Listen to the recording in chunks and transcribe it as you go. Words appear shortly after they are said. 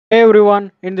Hey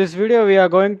everyone, in this video we are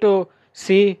going to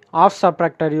see off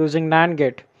subtractor using NAND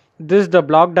gate. This is the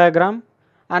block diagram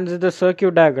and this is the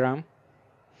circuit diagram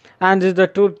and this is the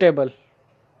truth table.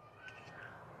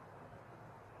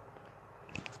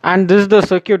 And this is the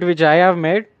circuit which I have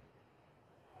made.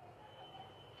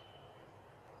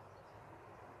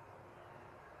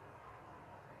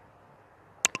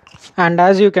 And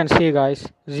as you can see guys,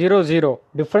 0 0,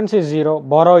 difference is 0,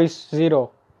 borrow is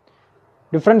 0.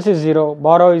 Difference is 0,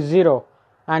 borrow is 0.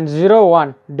 And 0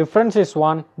 1, difference is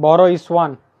 1, borrow is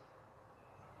 1.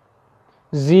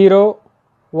 0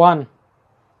 1,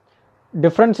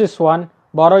 difference is 1,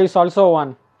 borrow is also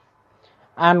 1.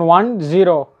 And 1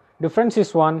 0, difference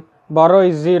is 1, borrow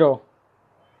is 0.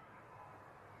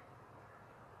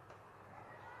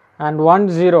 And 1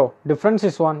 0, difference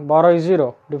is 1, borrow is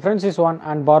 0. Difference is 1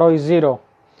 and borrow is 0.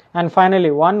 And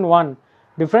finally 1 1,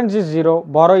 difference is 0,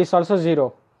 borrow is also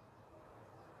 0.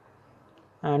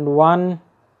 And 1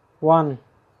 1,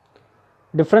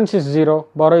 difference is 0,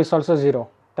 borrow is also 0.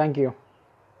 Thank you.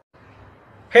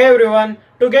 Hey everyone,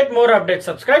 to get more updates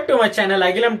subscribe to my channel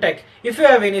Agilam Tech. If you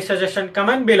have any suggestion,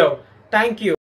 comment below. Thank you.